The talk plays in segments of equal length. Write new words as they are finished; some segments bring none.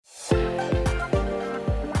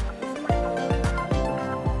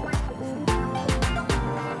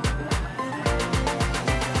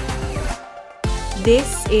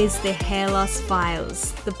This is the Hair Loss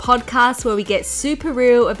Files, the podcast where we get super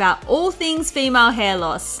real about all things female hair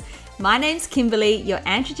loss. My name's Kimberly, your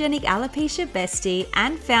androgenic alopecia bestie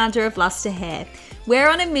and founder of Luster Hair. We're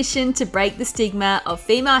on a mission to break the stigma of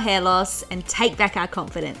female hair loss and take back our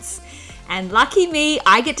confidence. And lucky me,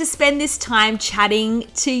 I get to spend this time chatting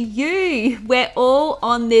to you. We're all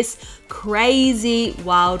on this crazy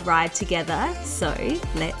wild ride together, so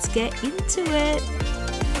let's get into it.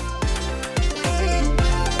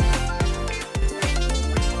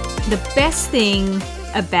 The best thing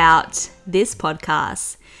about this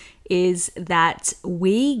podcast is that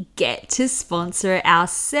we get to sponsor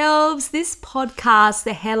ourselves. This podcast,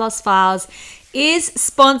 The Hair Loss Files, is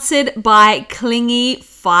sponsored by Clingy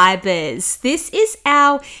Fibers. This is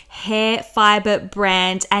our hair fiber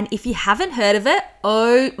brand, and if you haven't heard of it,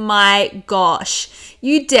 oh my gosh,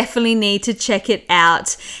 you definitely need to check it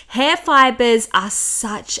out. Hair fibers are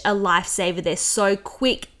such a lifesaver. They're so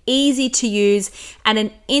quick, easy to use, and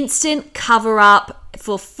an instant cover up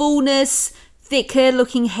for fullness, thicker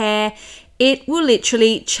looking hair. It will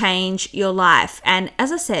literally change your life. And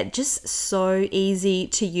as I said, just so easy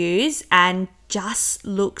to use and just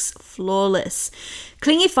looks flawless.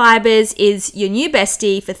 Clingy Fibers is your new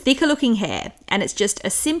bestie for thicker looking hair, and it's just a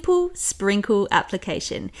simple sprinkle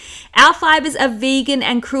application. Our fibers are vegan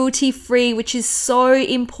and cruelty free, which is so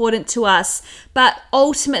important to us, but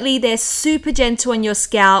ultimately they're super gentle on your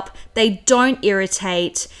scalp. They don't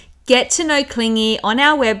irritate. Get to know Clingy on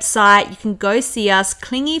our website. You can go see us,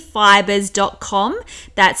 clingyfibers.com.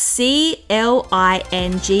 That's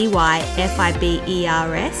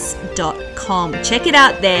clingyfibers.com. Check it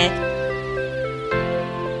out there.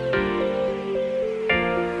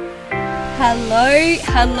 Hello.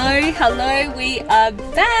 We are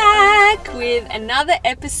back with another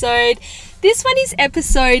episode. This one is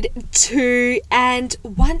episode 2, and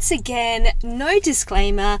once again, no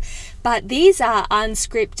disclaimer, but these are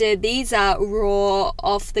unscripted. These are raw,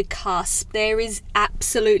 off the cusp. There is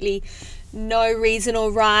absolutely no reason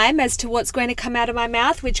or rhyme as to what's going to come out of my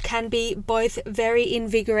mouth, which can be both very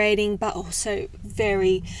invigorating but also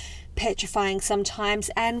very petrifying sometimes,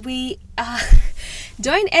 and we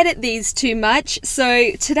don't edit these too much.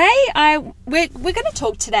 So today we're going to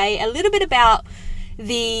talk today a little bit about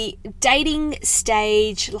the dating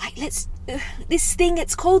stage. This thing,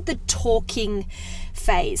 it's called the talking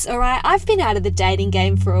phase. All right, I've been out of the dating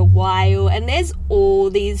game for a while, and there's all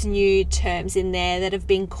these new terms in there that have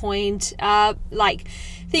been coined, like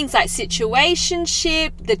things like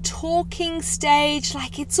situationship, the talking stage.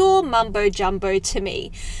 Like, it's all mumbo jumbo to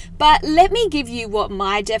me. But let me give you what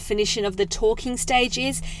my definition of the talking stage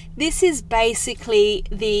is. This is basically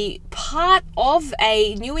the part of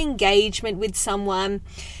a new engagement with someone,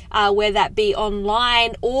 whether that be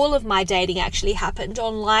online. All of my dating actually happened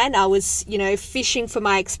online. I was, fishing for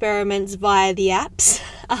my experiments via the apps.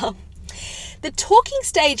 The talking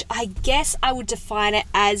stage, I guess I would define it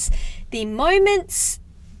as the moments,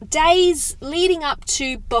 days leading up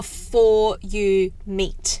to before you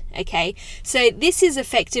meet. Okay, so this is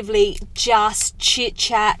effectively just chit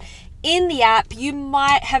chat in the app. You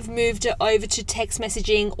might have moved it over to text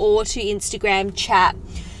messaging or to Instagram chat.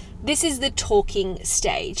 This is the talking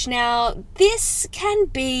stage. Now, this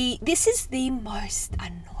is the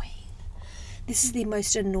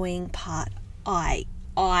most annoying part, I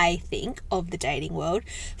think, of the dating world.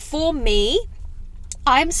 For me,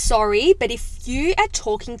 I'm sorry, but if you are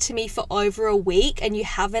talking to me for over a week and you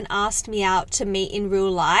haven't asked me out to meet in real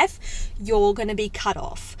life, you're going to be cut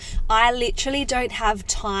off. I literally don't have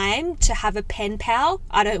time to have a pen pal.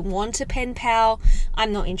 I don't want a pen pal.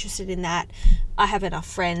 I'm not interested in that. I have enough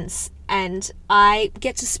friends, and I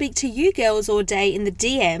get to speak to you girls all day in the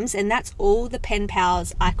DMs, and that's all the pen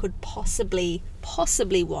pals I could possibly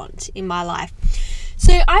want in my life.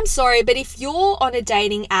 So I'm sorry, but if you're on a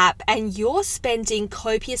dating app and you're spending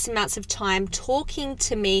copious amounts of time talking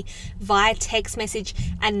to me via text message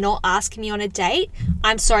and not asking me on a date,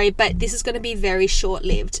 I'm sorry, but this is going to be very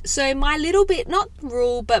short-lived. So my little bit, not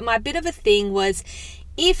rule, but my bit of a thing was,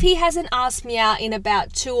 if he hasn't asked me out in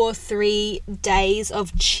about 2 or 3 days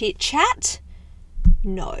of chit-chat,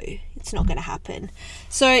 no, it's not going to happen.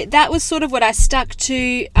 So that was sort of what I stuck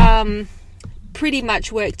to. Pretty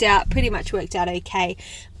much worked out okay.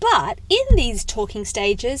 But in these talking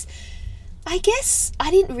stages, I guess I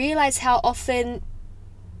didn't realize how often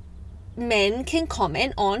men can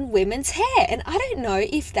comment on women's hair, and I don't know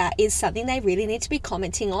if that is something they really need to be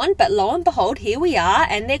commenting on, but lo and behold, here we are,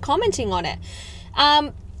 and they're commenting on it.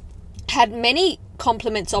 Had many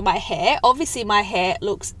compliments on my hair. Obviously my hair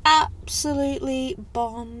looks absolutely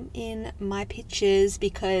bomb in my pictures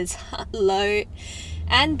because hello,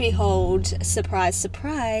 And behold, surprise,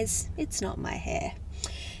 surprise, it's not my hair.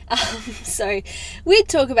 So we'd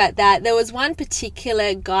talk about that. There was one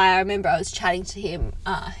particular guy, I remember I was chatting to him.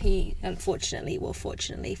 He fortunately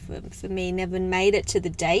for me, never made it to the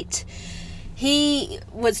date. He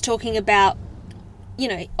was talking about,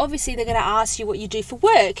 obviously they're going to ask you what you do for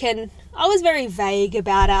work. And I was very vague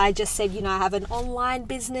about it. I just said, I have an online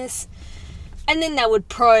business. And then they would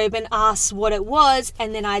probe and ask what it was.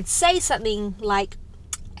 And then I'd say something like,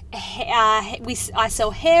 I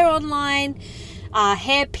sell hair online,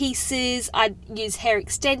 hair pieces, I'd use hair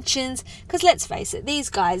extensions, because let's face it, these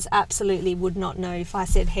guys absolutely would not know if I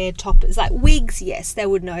said hair toppers. Like wigs, yes, they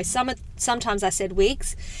would know. Sometimes I said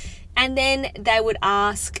wigs. And then they would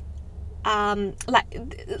ask, some of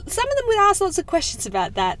them would ask lots of questions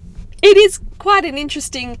about that. It is quite an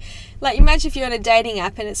interesting, imagine if you're on a dating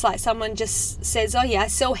app and it's like someone just says, oh yeah, I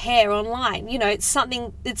sell hair online. It's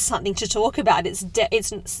something to talk about.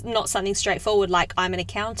 It's not something straightforward like I'm an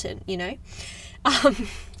accountant,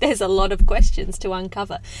 There's a lot of questions to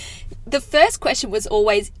uncover. The first question was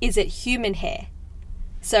always, is it human hair?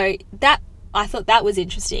 So I thought that was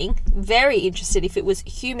interesting. Very interested if it was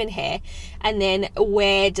human hair. And then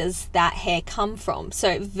where does that hair come from?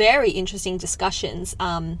 So very interesting discussions,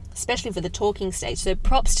 especially for the talking stage. So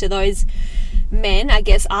props to those men, I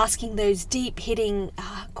guess, asking those deep hitting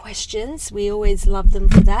questions. We always love them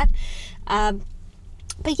for that.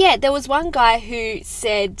 But yeah, there was one guy who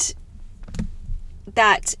said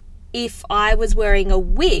that if I was wearing a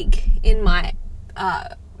wig in my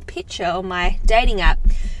picture on my dating app,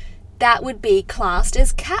 that would be classed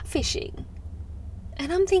as catfishing.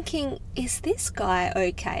 And I'm thinking, is this guy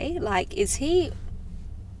okay? Is he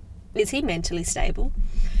mentally stable?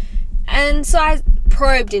 And so I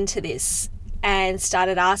probed into this and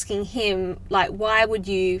started asking him, why would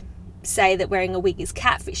you say that wearing a wig is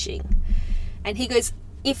catfishing? And he goes,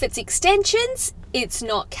 if it's extensions, it's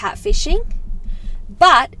not catfishing.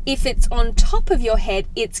 But if it's on top of your head,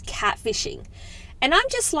 it's catfishing. And I'm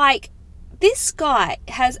just like, this guy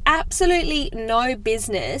has absolutely no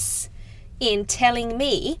business in telling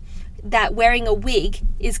me that wearing a wig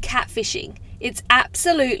is catfishing. It's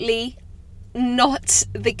absolutely not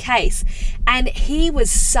the case. And he was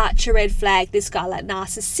such a red flag, this guy,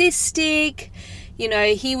 narcissistic.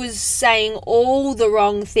 He was saying all the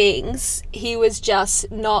wrong things. He was just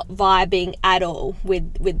not vibing at all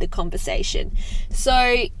with the conversation.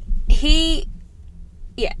 So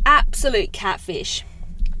absolute catfish.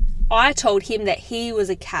 I told him that he was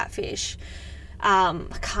a catfish. I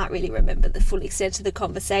can't really remember the full extent of the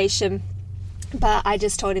conversation, but I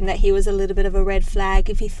just told him that he was a little bit of a red flag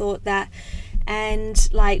if he thought that. And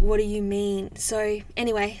what do you mean? So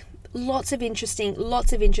anyway, lots of interesting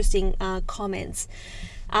comments.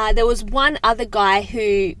 There was one other guy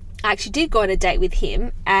who I actually did go on a date with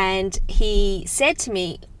him, and he said to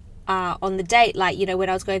me on the date, when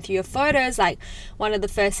I was going through your photos, one of the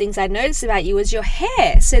first things I noticed about you was your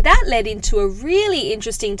hair. So that led into a really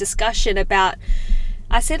interesting discussion about,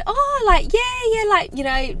 I said, how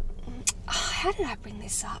did I bring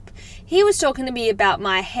this up? He was talking to me about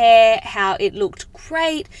my hair, how it looked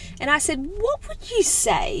great. And I said, what would you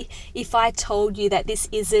say if I told you that this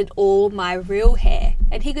isn't all my real hair?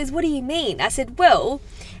 And he goes, what do you mean? I said, well,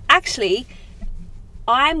 actually,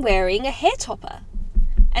 I'm wearing a hair topper.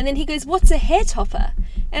 And then he goes, what's a hair topper?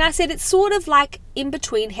 And I said, it's sort of like in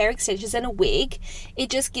between hair extensions and a wig. It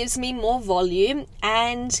just gives me more volume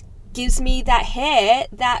and gives me that hair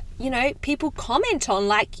that, people comment on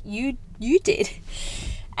like you did.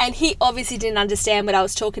 And he obviously didn't understand what I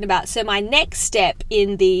was talking about. So my next step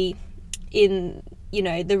in the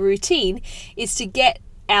routine is to get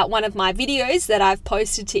out one of my videos that I've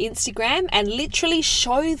posted to Instagram and literally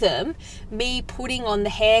show them me putting on the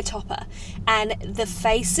hair topper. And the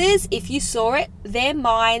faces, if you saw it, their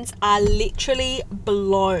minds are literally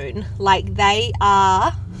blown. They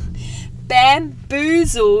are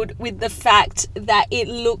bamboozled with the fact that it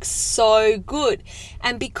looks so good.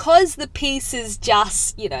 And because the pieces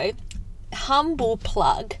just, humble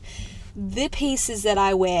plug, the pieces that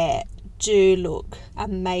I wear do look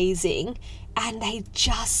amazing. And they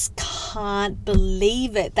just can't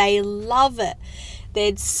believe it. They love it.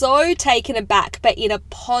 They're so taken aback, but in a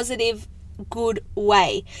positive, good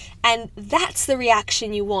way. And that's the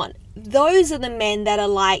reaction you want. Those are the men that are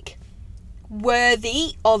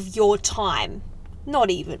worthy of your time.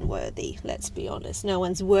 Not even worthy, let's be honest. No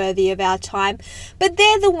one's worthy of our time. But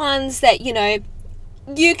they're the ones that,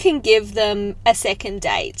 you can give them a second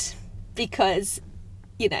date because,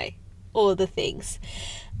 all the things.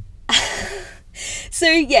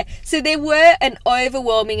 So there were an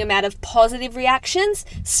overwhelming amount of positive reactions,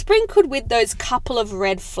 sprinkled with those couple of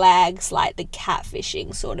red flags, like the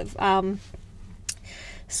catfishing sort of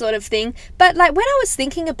thing. But like when I was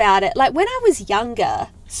thinking about it, like when I was younger,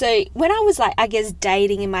 so when I was like, I guess,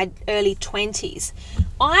 dating in my early 20s,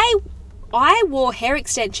 I wore hair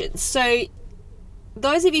extensions. So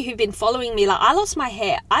those of you who've been following me, like I lost my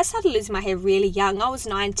hair. I started losing my hair really young. I was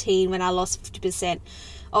 19 when I lost 50%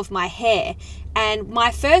 of my hair. And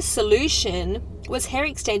my first solution was hair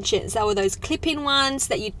extensions. They were those clip-in ones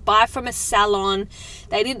that you'd buy from a salon.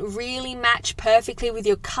 They didn't really match perfectly with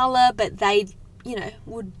your color, but they, you know,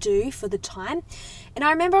 would do for the time. And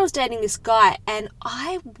I remember I was dating this guy and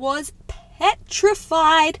I was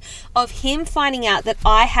petrified of him finding out that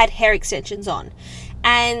I had hair extensions on.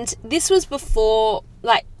 And this was before,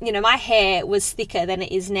 like, you know, my hair was thicker than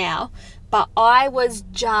it is now. But I was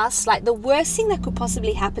just like, the worst thing that could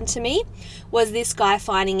possibly happen to me was this guy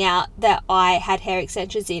finding out that I had hair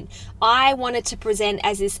extensions in. I wanted to present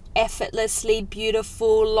as this effortlessly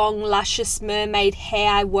beautiful, long, luscious mermaid hair.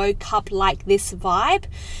 I woke up like this vibe.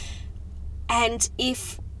 And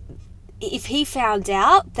if he found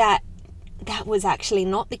out that was actually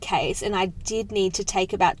not the case, and I did need to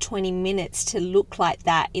take about 20 minutes to look like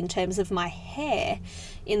that in terms of my hair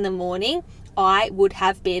in the morning, I would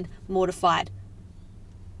have been mortified.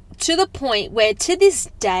 To the point where to this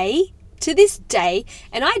day,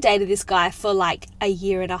 and I dated this guy for like a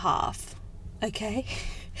year and a half, okay?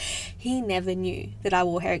 He never knew that I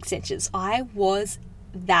wore hair extensions. I was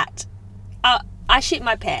that. I shit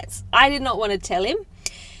my pants. I did not want to tell him.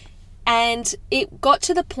 And it got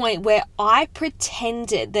to the point where I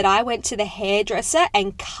pretended that I went to the hairdresser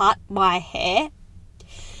and cut my hair,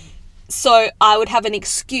 so I would have an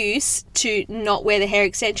excuse to not wear the hair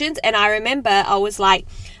extensions. And I remember I was like,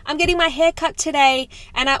 I'm getting my hair cut today,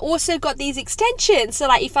 and I also got these extensions. So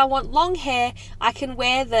like if I want long hair, I can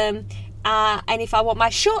wear them. And if I want my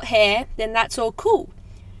short hair, then that's all cool.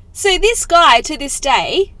 So this guy to this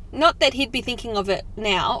day, not that he'd be thinking of it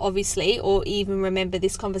now, obviously, or even remember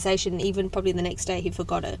this conversation, even probably the next day he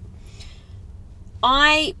forgot it.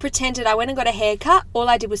 I pretended I went and got a haircut. All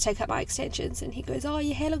I did was take out my extensions. And he goes, oh,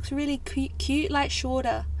 your hair looks really cute, like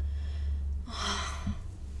shorter.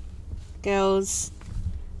 Girls,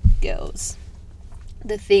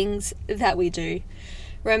 the things that we do.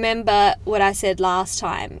 Remember what I said last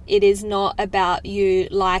time. It is not about you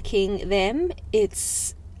liking them.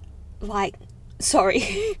 It's like,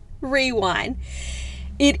 sorry, rewind.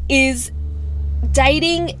 It is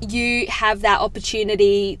dating. You have that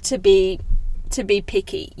opportunity to be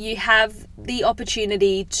picky. You have the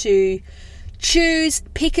opportunity to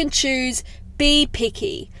pick and choose, be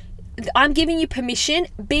picky. I'm giving you permission.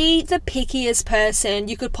 Be the pickiest person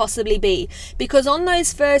you could possibly be, because on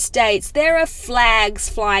those first dates there are flags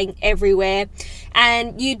flying everywhere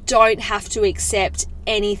and you don't have to accept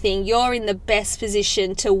anything. You're in the best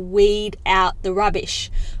position to weed out the rubbish,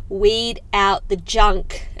 weed out the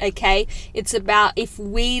junk, okay? It's about if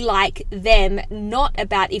we like them, not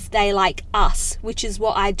about if they like us, which is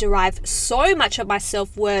what I derive so much of my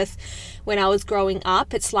self-worth when I was growing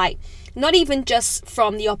up. It's like, not even just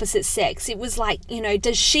from the opposite sex. It was like, you know,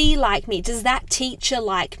 does she like me? Does that teacher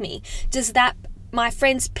like me? Does that my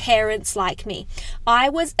friend's parents like me? I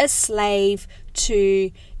was a slave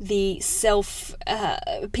to the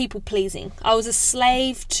people pleasing. I was a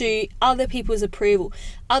slave to other people's approval,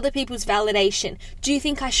 other people's validation. Do you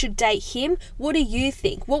think I should date him? What do you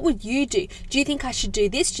think? What would you do? Do you think I should do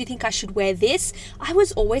this? Do you think I should wear this? I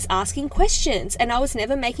was always asking questions and I was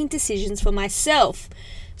never making decisions for myself.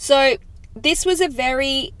 So this was a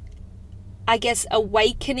very, I guess,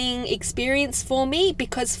 awakening experience for me,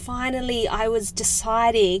 because finally I was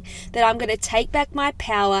deciding that I'm going to take back my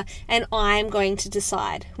power and I'm going to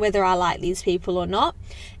decide whether I like these people or not.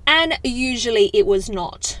 And usually it was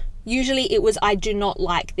not. Usually it was, I do not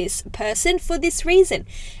like this person for this reason.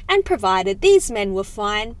 And provided these men were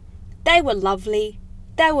fine, they were lovely,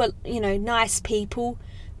 they were, nice people,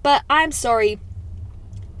 but I'm sorry,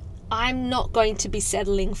 I'm not going to be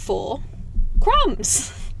settling for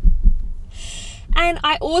crumbs. And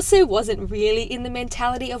I also wasn't really in the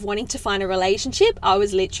mentality of wanting to find a relationship. I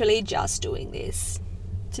was literally just doing this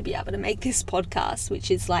to be able to make this podcast, which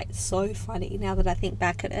is like so funny now that I think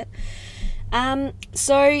back at it.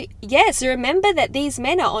 So remember that these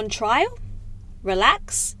men are on trial.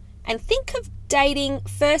 Relax and think of dating,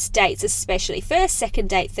 first dates especially, first, second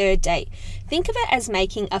date, third date. Think of it as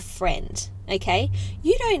making a friend, okay?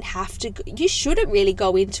 You shouldn't really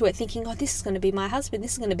go into it thinking, oh, this is going to be my husband,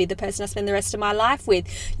 this is going to be the person I spend the rest of my life with.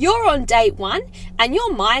 You're on date 1 and your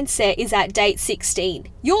mindset is at date 16.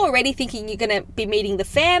 You're already thinking you're going to be meeting the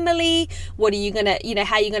family. What are you going to,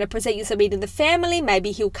 how you're going to present yourself meeting the family?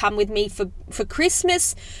 Maybe he'll come with me for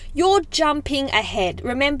Christmas. You're jumping ahead.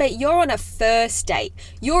 Remember, you're on a first date.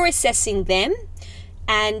 You're assessing them.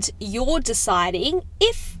 And you're deciding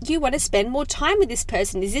if you want to spend more time with this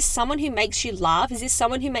person. Is this someone who makes you laugh? Is this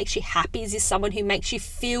someone who makes you happy? Is this someone who makes you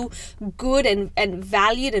feel good and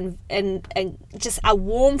valued and just a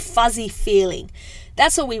warm, fuzzy feeling?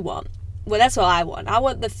 That's what we want. Well, that's what I want. I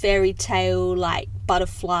want the fairy tale, like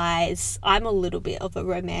butterflies. I'm a little bit of a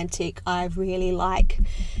romantic. I really like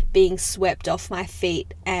being swept off my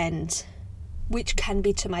feet, and which can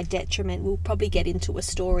be to my detriment. We'll probably get into a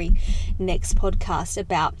story next podcast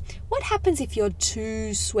about what happens if you're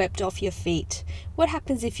too swept off your feet. What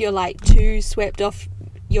happens if you're like too swept off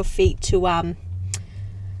your feet to and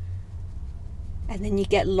then you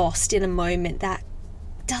get lost in a moment that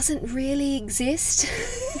doesn't really exist.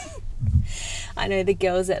 I know the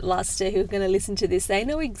girls at Luster who are going to listen to this, they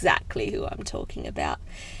know exactly who I'm talking about.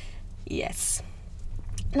 Yes.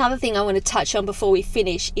 Another thing I want to touch on before we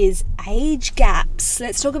finish is age gaps.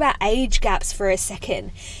 Let's talk about age gaps for a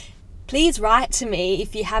second. Please write to me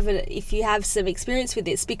if you have some experience with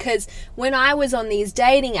this, because when I was on these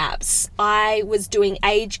dating apps, I was doing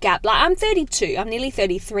age gap. Like, I'm 32, I'm nearly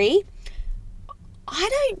 33. I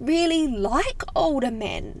don't really like older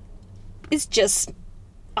men.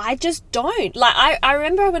 I just don't. Like, I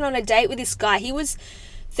remember I went on a date with this guy. He was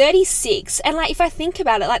 36, and like, if I think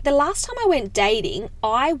about it, like the last time I went dating,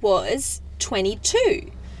 I was 22.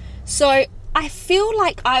 So I feel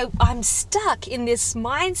like I'm stuck in this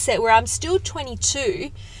mindset where I'm still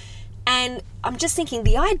 22, and I'm just thinking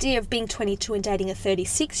the idea of being 22 and dating a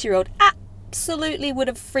 36-year-old absolutely would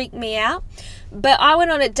have freaked me out. But I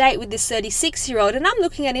went on a date with this 36-year-old, and I'm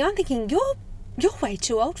looking at him, I'm thinking, you're way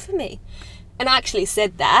too old for me. And I actually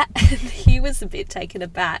said that, and he was a bit taken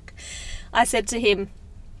aback. I said to him,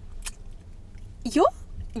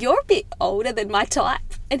 you're a bit older than my type.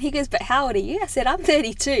 And he goes, but how old are you? I said, I'm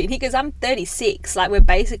 32. And he goes, I'm 36. Like, we're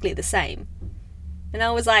basically the same. And I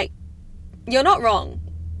was like, you're not wrong.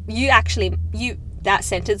 That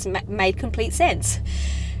sentence made complete sense.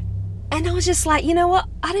 And I was just like, you know what?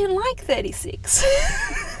 I don't like 36.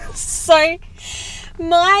 So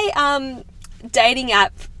my dating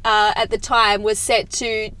app at the time was set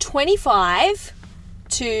to 25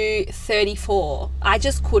 to 34. I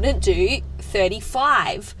just couldn't do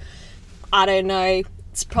 35. I don't know.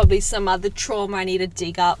 It's probably some other trauma I need to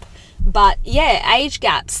dig up. But yeah, age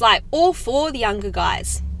gaps, like all for the younger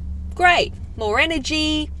guys. Great. More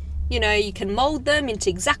energy. You can mold them into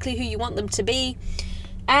exactly who you want them to be.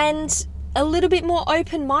 And a little bit more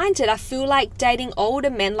open-minded. I feel like dating older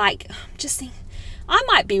men, like, just think, I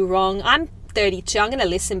might be wrong. I'm 32. I'm going to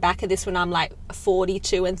listen back at this when I'm like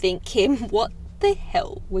 42 and think, Kim, what the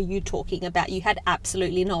hell were you talking about? You had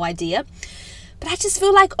absolutely no idea. But I just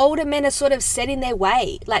feel like older men are sort of set in their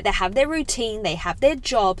way. Like, they have their routine, they have their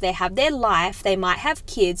job, they have their life, they might have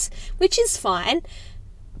kids, which is fine.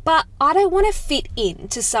 But I don't want to fit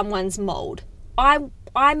into someone's mold. I'm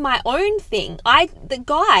my own thing. The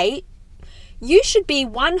guy, you should be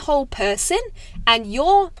one whole person, and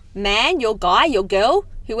your man, your guy, your girl,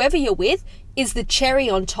 whoever you're with, is the cherry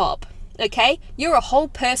on top. Okay? You're a whole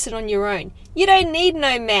person on your own. You don't need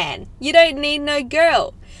no man. You don't need no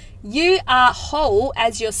girl. You are whole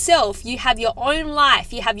as yourself. You have your own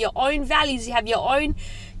life. You have your own values. You have your own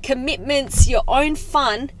commitments, your own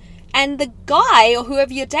fun. And the guy or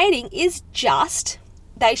whoever you're dating is just,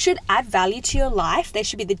 they should add value to your life. They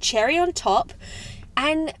should be the cherry on top.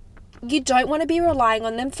 And you don't want to be relying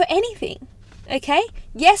on them for anything. Okay?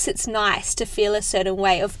 Yes, it's nice to feel a certain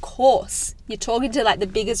way. Of course. You're talking to like the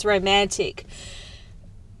biggest romantic.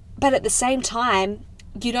 But at the same time,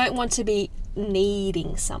 you don't want to be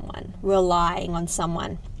needing someone, relying on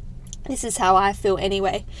someone. This is how I feel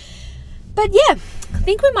anyway. But yeah, I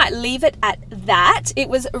think we might leave it at that. It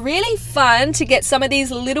was really fun to get some of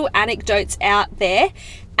these little anecdotes out there.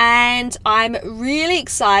 And I'm really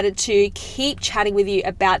excited to keep chatting with you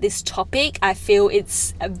about this topic. I feel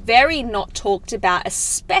it's very not talked about,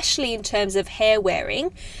 especially in terms of hair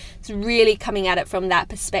wearing. It's really coming at it from that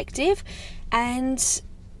perspective. And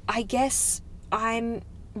I guess I'm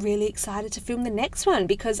really excited to film the next one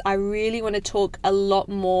because I really want to talk in a lot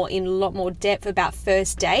more depth about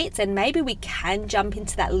first dates, and maybe we can jump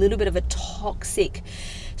into that little bit of a toxic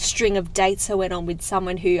string of dates I went on with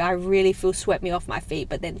someone who I really feel swept me off my feet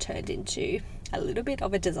but then turned into a little bit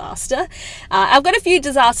of a disaster. I've got a few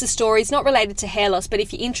disaster stories, not related to hair loss, but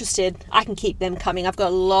if you're interested, I can keep them coming. I've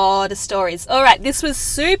got a lot of stories. All right, this was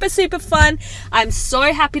super, super fun. I'm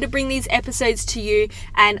so happy to bring these episodes to you,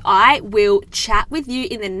 and I will chat with you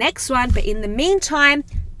in the next one. But in the meantime,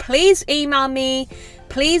 please email me.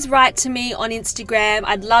 Please write to me on Instagram.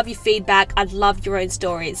 I'd love your feedback. I'd love your own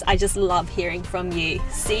stories. I just love hearing from you.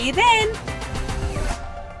 See you then.